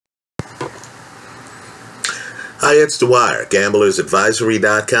Hi, it's Dwyer,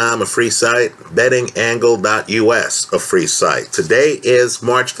 gamblersadvisory.com, a free site, bettingangle.us, a free site. Today is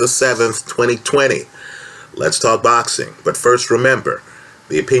March the 7th, 2020. Let's talk boxing. But first, remember,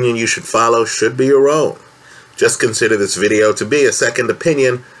 the opinion you should follow should be your own. Just consider this video to be a second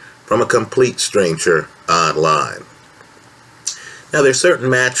opinion from a complete stranger online. Now, there's certain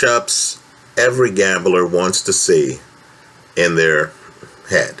matchups every gambler wants to see in their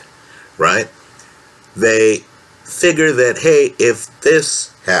head, right? They figure that, hey, if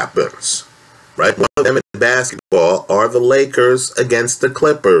this happens, right? One of them in basketball are the Lakers against the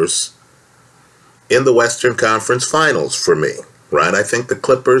Clippers in the Western Conference Finals for me, right? I think the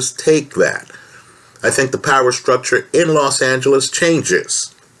Clippers take that. I think the power structure in Los Angeles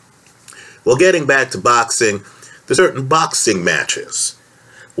changes. Well, getting back to boxing, there's certain boxing matches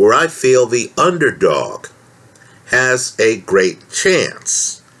where I feel the underdog has a great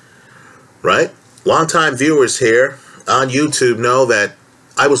chance, right? Longtime viewers here on YouTube know that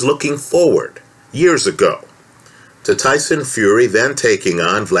I was looking forward years ago to Tyson Fury then taking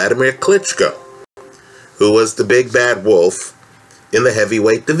on Vladimir Klitschko, who was the big bad wolf in the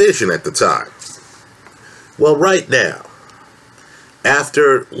heavyweight division at the time. Well, right now,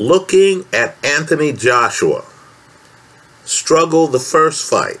 after looking at Anthony Joshua struggle the first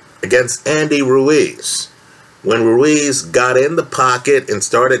fight against Andy Ruiz, when Ruiz got in the pocket and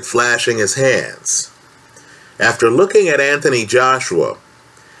started flashing his hands. After looking at Anthony Joshua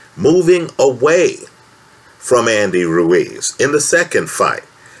moving away from Andy Ruiz in the second fight,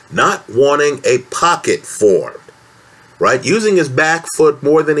 not wanting a pocket formed, right? Using his back foot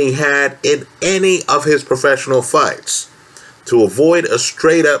more than he had in any of his professional fights to avoid a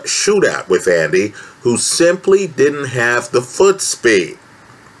straight-up shootout with Andy, who simply didn't have the foot speed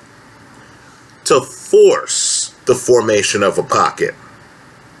to force the formation of a pocket.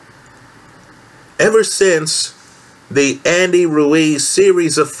 Ever since the Andy Ruiz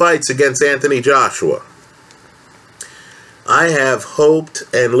series of fights against Anthony Joshua, I have hoped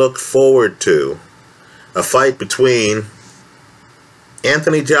and looked forward to a fight between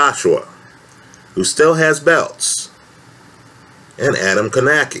Anthony Joshua, who still has belts, and Adam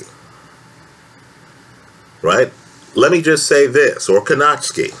Kownacki, right? Let me just say this, or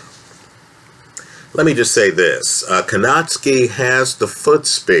Kownacki. Let me just say this. Kownacki has the foot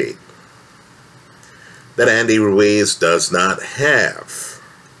speed that Andy Ruiz does not have.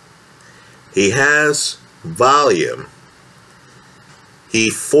 He has volume. He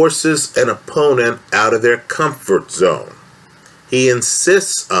forces an opponent out of their comfort zone. He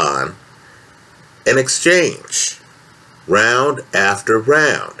insists on an exchange, round after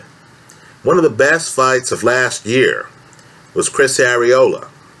round. One of the best fights of last year was Chris Arreola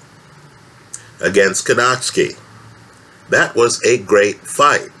against Kownacki. That was a great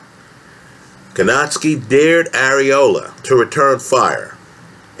fight. Kownacki dared Arreola to return fire,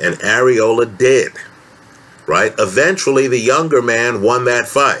 and Arreola did, right? Eventually, the younger man won that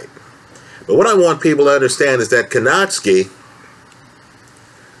fight. But what I want people to understand is that Kownacki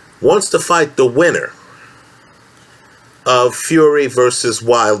wants to fight the winner of Fury versus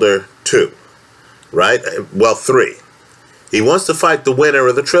Wilder 2, right? Well, 3. He wants to fight the winner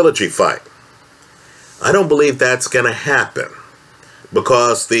of the trilogy fight. I don't believe that's going to happen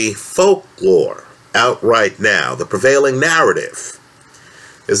because the folklore out right now, the prevailing narrative,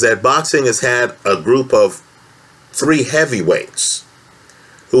 is that boxing has had a group of 3 heavyweights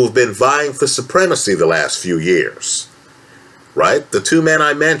who've been vying for supremacy the last few years, right? The 2 men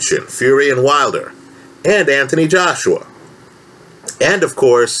I mentioned, Fury and Wilder, and Anthony Joshua. And of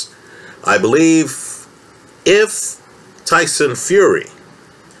course, I believe if Tyson Fury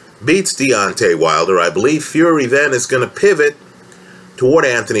beats Deontay Wilder, I believe Fury then is going to pivot toward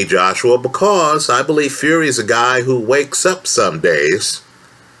Anthony Joshua, because I believe Fury is a guy who wakes up some days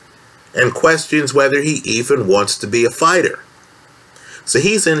and questions whether he even wants to be a fighter. So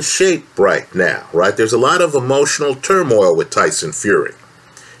he's in shape right now, right? There's a lot of emotional turmoil with Tyson Fury.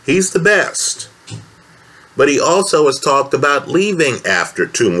 He's the best. But he also has talked about leaving after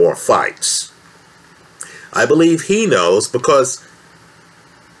 2 more fights. I believe he knows because,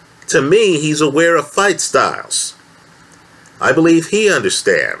 to me, he's aware of fight styles. I believe he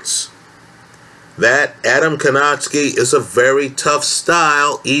understands that Adam Kownacki is a very tough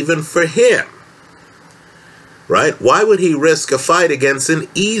style even for him, right? Why would he risk a fight against an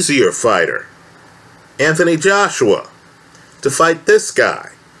easier fighter, Anthony Joshua, to fight this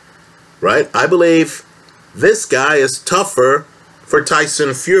guy, right? I believe this guy is tougher for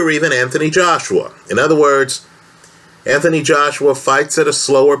Tyson Fury than Anthony Joshua. In other words, Anthony Joshua fights at a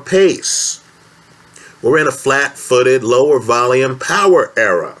slower pace. We're in a flat-footed, lower volume power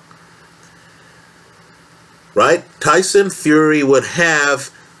era. right? Tyson Fury would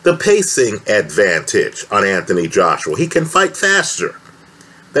have the pacing advantage on Anthony Joshua. He can fight faster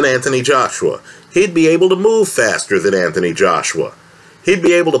than Anthony Joshua. He'd be able to move faster than Anthony Joshua. He'd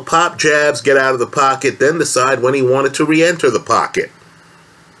be able to pop jabs, get out of the pocket, then decide when he wanted to re-enter the pocket.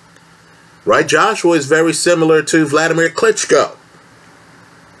 Right? Joshua is very similar to Vladimir Klitschko.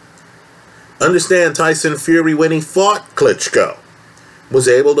 Understand, Tyson Fury, when he fought Klitschko, was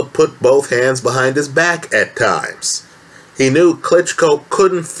able to put both hands behind his back at times. He knew Klitschko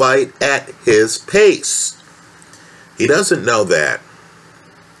couldn't fight at his pace. He doesn't know that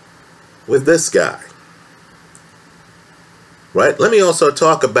with this guy. Right? Let me also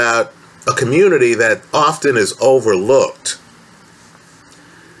talk about a community that often is overlooked,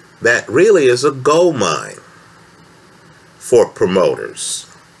 that really is a gold mine for promoters.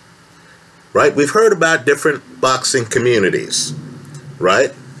 Right? We've heard about different boxing communities.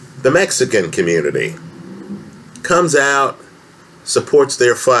 Right? The Mexican community comes out, supports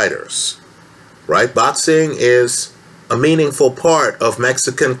their fighters. Right? Boxing is a meaningful part of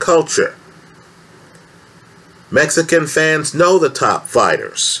Mexican culture. Mexican fans know the top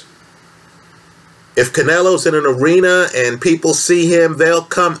fighters. If Canelo's in an arena and people see him, they'll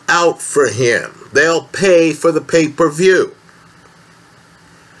come out for him. They'll pay for the pay-per-view.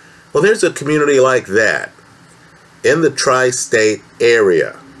 Well, there's a community like that in the tri-state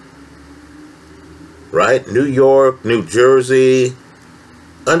area. Right? New York, New Jersey.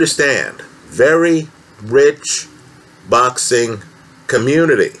 Understand, very rich boxing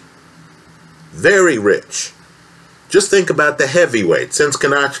community. Very rich. Just think about the heavyweight, since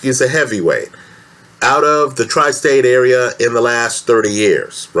Kownacki is a heavyweight, out of the tri-state area in the last 30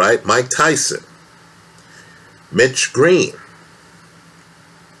 years, right? Mike Tyson, Mitch Green,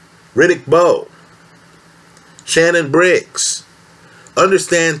 Riddick Bowe, Shannon Briggs.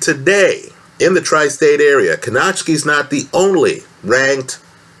 Understand, today in the tri-state area, Kownacki's not the only ranked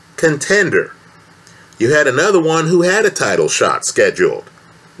contender. You had another one who had a title shot scheduled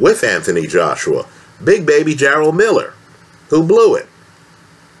with Anthony Joshua, Big Baby Jarrell Miller, who blew it.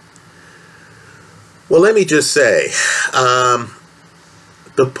 Well, let me just say,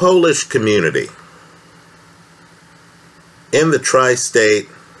 the Polish community in the tri-state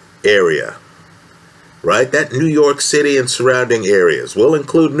area, right, that New York City and surrounding areas, will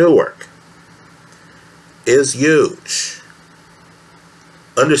include Newark, is huge.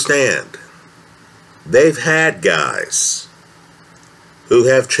 Understand, they've had guys who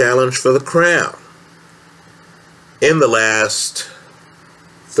have challenged for the crown in the last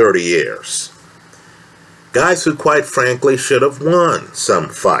 30 years. Guys who, quite frankly, should have won some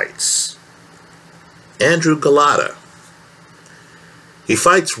fights. Andrew Golota. He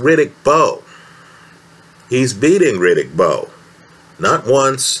fights Riddick Bowe. He's beating Riddick Bowe. Not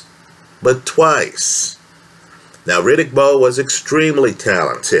once, but twice. Now, Riddick Bowe was extremely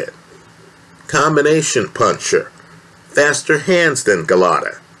talented. Combination puncher. Faster hands than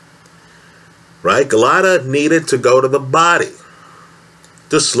Golota. Right? Golota needed to go to the body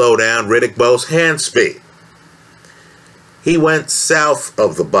to slow down Riddick Bowe's hand speed. He went south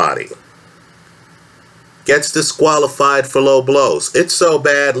of the body. Gets disqualified for low blows. It's so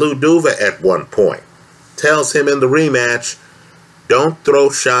bad, Lou Duva at one point tells him in the rematch, don't throw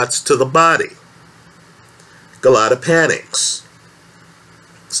shots to the body. Golota panics.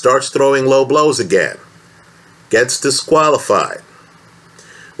 Starts throwing low blows again. Gets disqualified.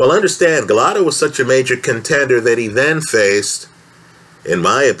 Well, understand, Golota was such a major contender that he then faced, in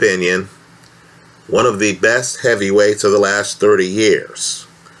my opinion, one of the best heavyweights of the last 30 years.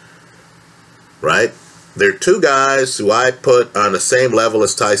 Right? There are two guys who I put on the same level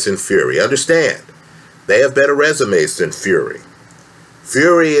as Tyson Fury. Understand, they have better resumes than Fury.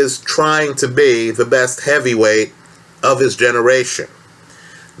 Fury is trying to be the best heavyweight of his generation.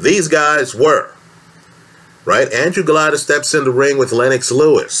 These guys were. Right? Andrew Golota steps in the ring with Lennox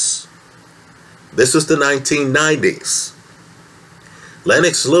Lewis. This is the 1990s.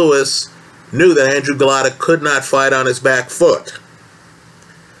 Lennox Lewis knew that Andrew Golota could not fight on his back foot.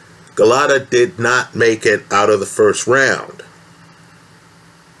 Golota did not make it out of the first round.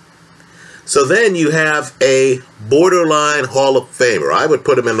 So then you have a borderline Hall of Famer. I would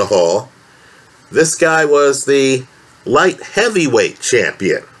put him in the Hall. This guy was the light heavyweight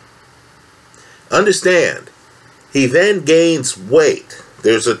champion. Understand, he then gains weight.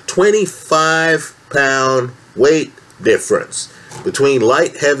 There's a 25-pound weight difference between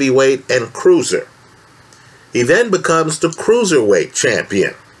light heavyweight and cruiser. He then becomes the cruiserweight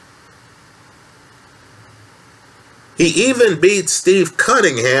champion. He even beat Steve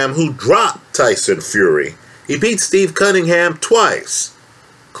Cunningham, who dropped Tyson Fury. He beat Steve Cunningham twice.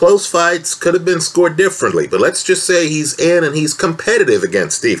 Close fights could have been scored differently, but let's just say he's in and he's competitive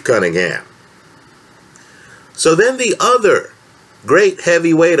against Steve Cunningham. So then the other great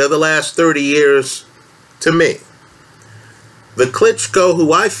heavyweight of the last 30 years, to me, the Klitschko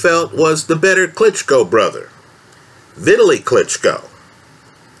who I felt was the better Klitschko brother, Vitaly Klitschko,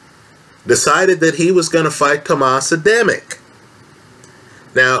 decided that he was going to fight Tomas Adamic.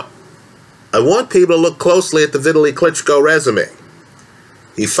 Now, I want people to look closely at the Vitaly Klitschko resume.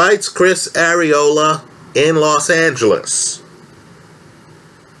 He fights Chris Arreola in Los Angeles.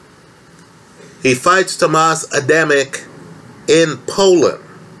 He fights Tomas Adamic in Poland.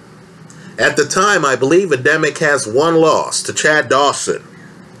 At the time, I believe Adamic has one loss to Chad Dawson.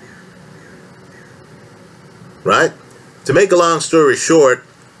 Right? To make a long story short,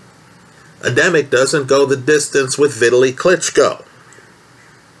 Adamic doesn't go the distance with Vitaly Klitschko.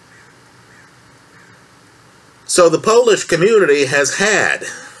 So the Polish community has had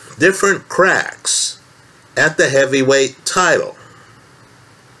different cracks at the heavyweight title.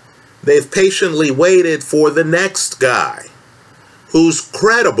 They've patiently waited for the next guy who's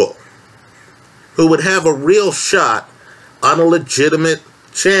credible, who would have a real shot on a legitimate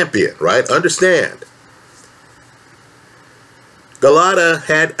champion, right? Understand. Galata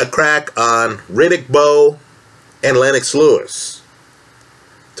had a crack on Riddick Bowe and Lennox Lewis.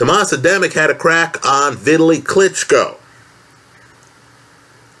 Tomas Adamic had a crack on Vitaly Klitschko.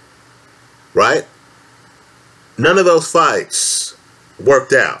 Right? None of those fights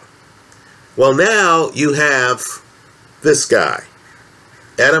worked out. Well, now you have this guy,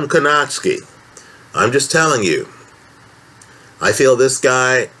 Adam Kownacki. I'm just telling you, I feel this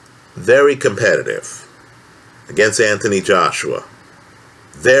guy very competitive against Anthony Joshua.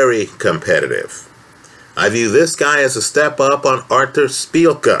 Very competitive. I view this guy as a step up on Artur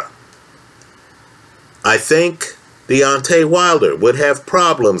Szpilka. I think Deontay Wilder would have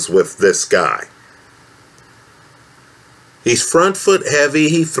problems with this guy. He's front foot heavy,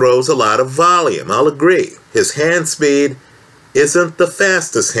 he throws a lot of volume, I'll agree. His hand speed isn't the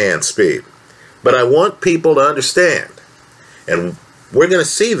fastest hand speed. But I want people to understand, and we're going to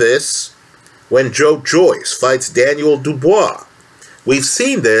see this when Joe Joyce fights Daniel Dubois. We've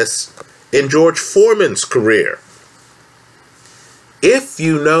seen this in George Foreman's career. If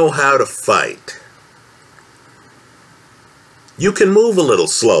you know how to fight, you can move a little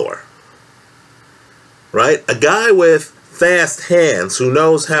slower. Right? A guy with fast hands who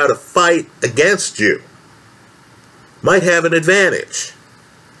knows how to fight against you might have an advantage.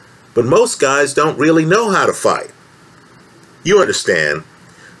 But most guys don't really know how to fight. You understand?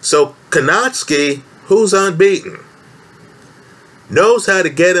 So Kownacki, who's unbeaten, knows how to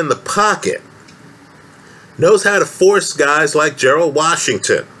get in the pocket, knows how to force guys like Gerald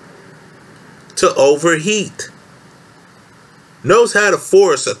Washington to overheat, knows how to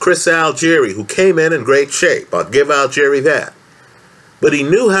force a Chris Algieri who came in great shape. I'll give Algieri that. But he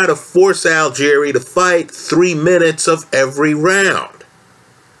knew how to force Algieri to fight 3 minutes of every round.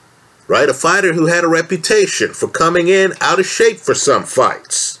 Right? A fighter who had a reputation for coming in out of shape for some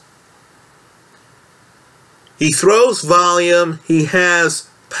fights. He throws volume, he has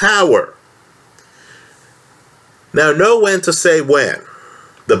power. Now know when to say when.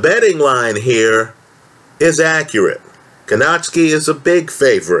 The betting line here is accurate. Kownacki is a big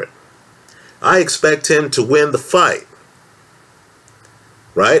favorite. I expect him to win the fight.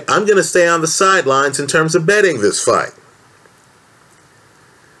 Right? I'm going to stay on the sidelines in terms of betting this fight.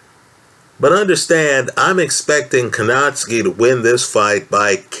 But understand, I'm expecting Kownacki to win this fight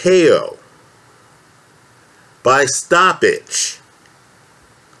by KO. By stoppage.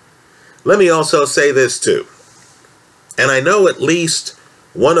 Let me also say this too. And I know at least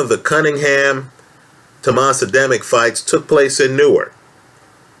one of the Cunningham Tomas Adamic fights took place in Newark.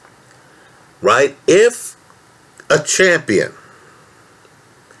 Right? If a champion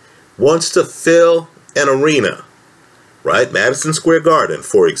wants to fill an arena, right? Madison Square Garden,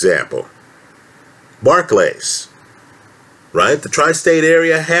 for example. Barclays, right? The tri-state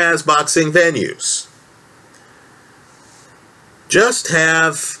area has boxing venues. Just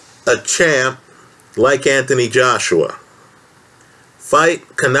have a champ like Anthony Joshua fight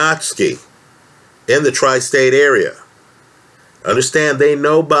Kownacki in the tri-state area. Understand, they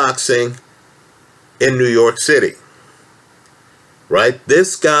know boxing in New York City. Right?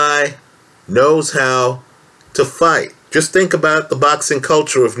 This guy knows how to fight. Just think about the boxing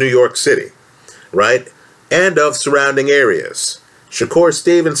culture of New York City. Right? And of surrounding areas. Shakur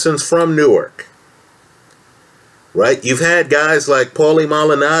Stevenson's from Newark. Right? You've had guys like Paulie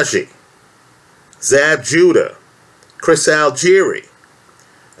Malignaggi, Zab Judah, Chris Algieri,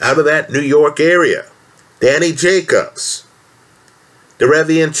 out of that New York area. Danny Jacobs.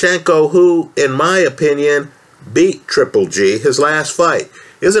 Derevianchenko, who, in my opinion, beat Triple G his last fight.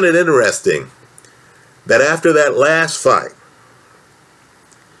 Isn't it interesting that after that last fight,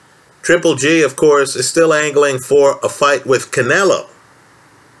 Triple G, of course, is still angling for a fight with Canelo,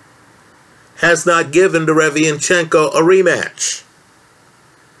 has not given Derevianchenko a rematch.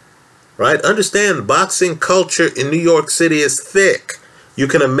 Right? Understand, boxing culture in New York City is thick. You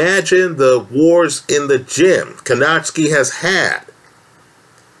can imagine the wars in the gym Kownacki has had.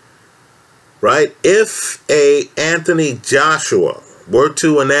 Right? If a Anthony Joshua were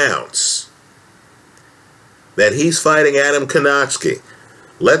to announce that he's fighting Adam Kownacki,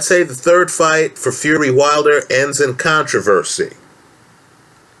 let's say the third fight for Fury Wilder ends in controversy,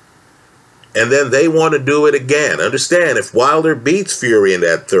 and then they want to do it again. Understand, if Wilder beats Fury in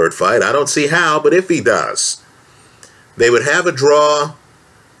that third fight, I don't see how, but if he does, they would have a draw,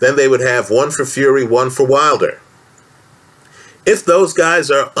 then they would have one for Fury, one for Wilder. If those guys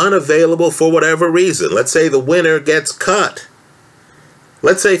are unavailable for whatever reason, let's say the winner gets cut.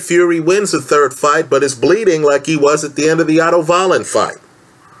 Let's say Fury wins the third fight, but is bleeding like he was at the end of the Otto Wallin fight.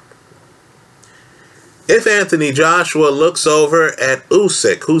 If Anthony Joshua looks over at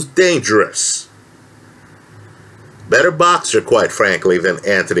Usyk, who's dangerous, better boxer, quite frankly, than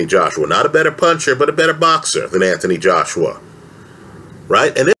Anthony Joshua. Not a better puncher, but a better boxer than Anthony Joshua.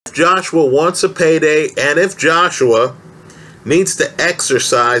 Right? And if Joshua wants a payday, and if Joshua needs to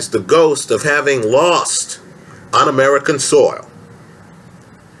exercise the ghost of having lost on American soil,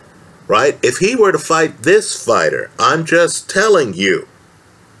 right? If he were to fight this fighter, I'm just telling you,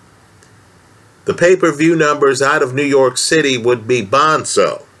 the pay-per-view numbers out of New York City would be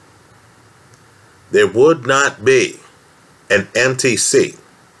bonzo. There would not be an empty seat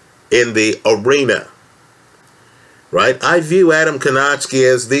in the arena. Right? I view Adam Kownacki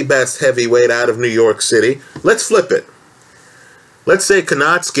as the best heavyweight out of New York City. Let's flip it. Let's say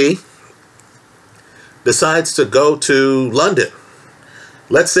Kownacki decides to go to London.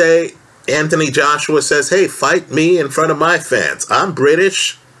 Let's say Anthony Joshua says, hey, fight me in front of my fans. I'm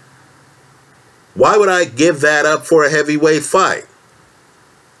British. Why would I give that up for a heavyweight fight?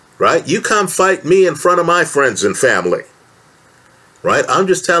 Right? You come fight me in front of my friends and family. Right? I'm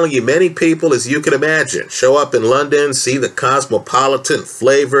just telling you, many people, as you can imagine, show up in London, see the cosmopolitan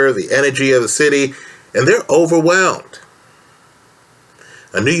flavor, the energy of the city, and they're overwhelmed.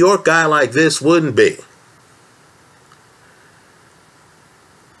 A New York guy like this wouldn't be.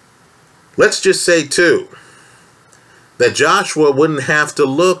 Let's just say, too, that Joshua wouldn't have to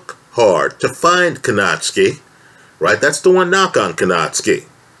look hard to find Kownacki, right? That's the one knock on Kownacki.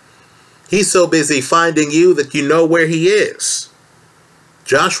 He's so busy finding you that you know where he is.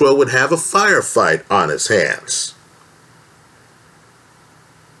 Joshua would have a firefight on his hands.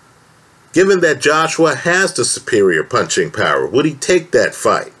 Given that Joshua has the superior punching power, would he take that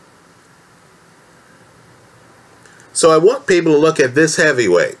fight? So I want people to look at this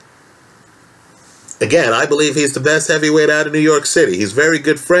heavyweight. Again, I believe he's the best heavyweight out of New York City. He's very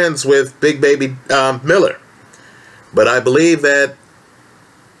good friends with Big Baby Miller. But I believe that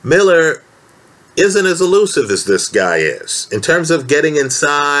Miller isn't as elusive as this guy is in terms of getting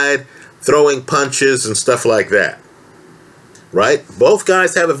inside, throwing punches and stuff like that. Right? Both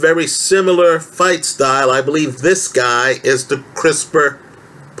guys have a very similar fight style. I believe this guy is the crisper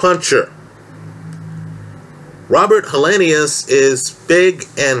puncher. Robert Helenius is big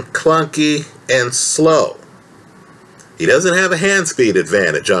and clunky and slow. He doesn't have a hand speed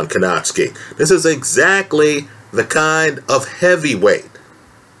advantage on Kownacki. This is exactly the kind of heavyweight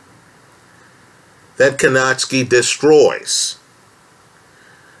that Kownacki destroys.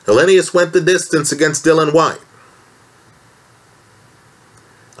 Helenius went the distance against Dillian Whyte.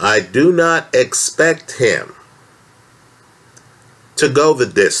 I do not expect him to go the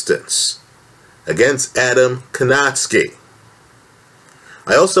distance against Adam Kownacki.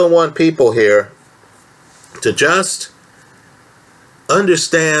 I also want people here to just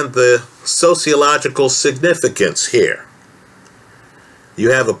understand the sociological significance here. You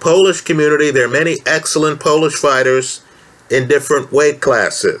have a Polish community. There are many excellent Polish fighters in different weight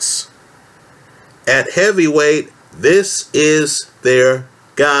classes. At heavyweight, this is their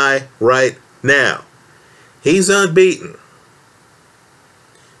guy right now. He's unbeaten.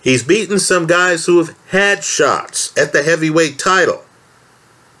 He's beaten some guys who have had shots at the heavyweight title.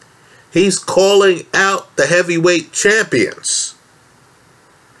 He's calling out the heavyweight champions.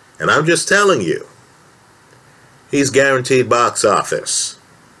 And I'm just telling you, he's guaranteed box office.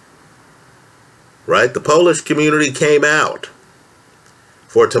 Right? The Polish community came out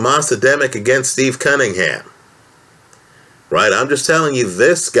for Tomasz Ademik against Steve Cunningham. Right? I'm just telling you,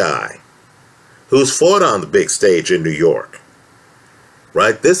 this guy, who's fought on the big stage in New York,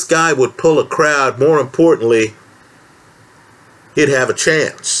 right? This guy would pull a crowd. More importantly, he'd have a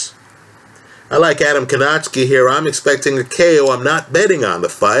chance. I like Adam Kownacki here. I'm expecting a KO. I'm not betting on the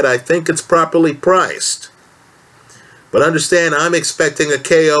fight. I think it's properly priced. But understand, I'm expecting a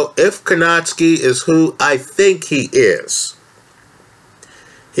KO if Kownacki is who I think he is.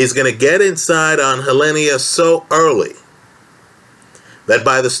 He's going to get inside on Helenius so early that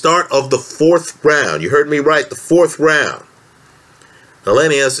by the start of the 4th round, you heard me right, the 4th round,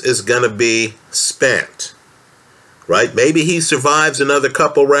 Helenius is going to be spent, right? Maybe he survives another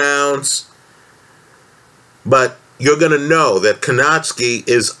couple rounds, but you're going to know that Kownacki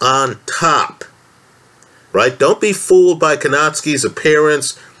is on top, right? Don't be fooled by Kownacki's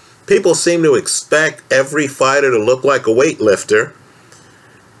appearance. People seem to expect every fighter to look like a weightlifter,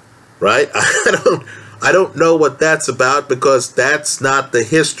 right? I don't know what that's about, because that's not the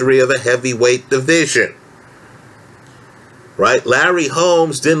history of the heavyweight division, right? Larry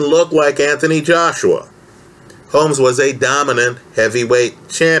Holmes didn't look like Anthony Joshua. Holmes was a dominant heavyweight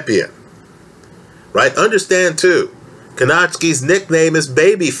champion, right? Understand too, Kownacki's nickname is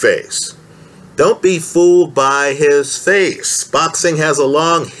Babyface. Don't be fooled by his face. Boxing has a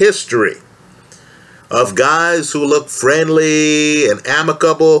long history of guys who look friendly and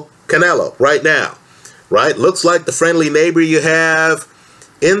amicable. Canelo, right now, right? Looks like the friendly neighbor you have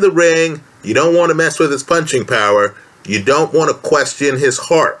in the ring. You don't want to mess with his punching power. You don't want to question his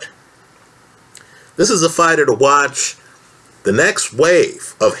heart. This is a fighter to watch. The next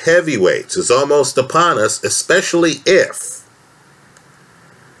wave of heavyweights is almost upon us, especially if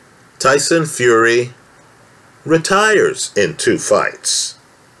Tyson Fury retires in 2 fights,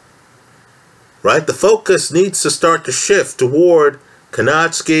 right? The focus needs to start to shift toward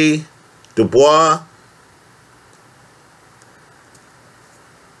Kownacki, Dubois,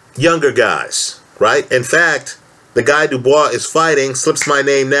 younger guys, right? In fact, the guy Dubois is fighting, slips my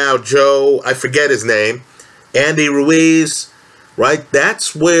name now, Joe, I forget his name, Andy Ruiz, right?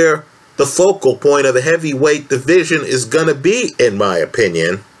 That's where the focal point of the heavyweight division is going to be, in my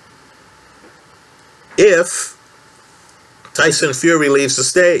opinion, if Tyson Fury leaves the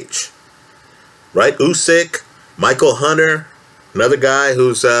stage, right? Usyk, Michael Hunter, another guy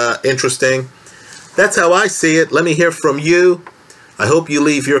who's interesting. That's how I see it. Let me hear from you. I hope you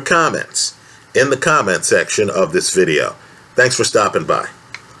leave your comments in the comment section of this video. Thanks for stopping by.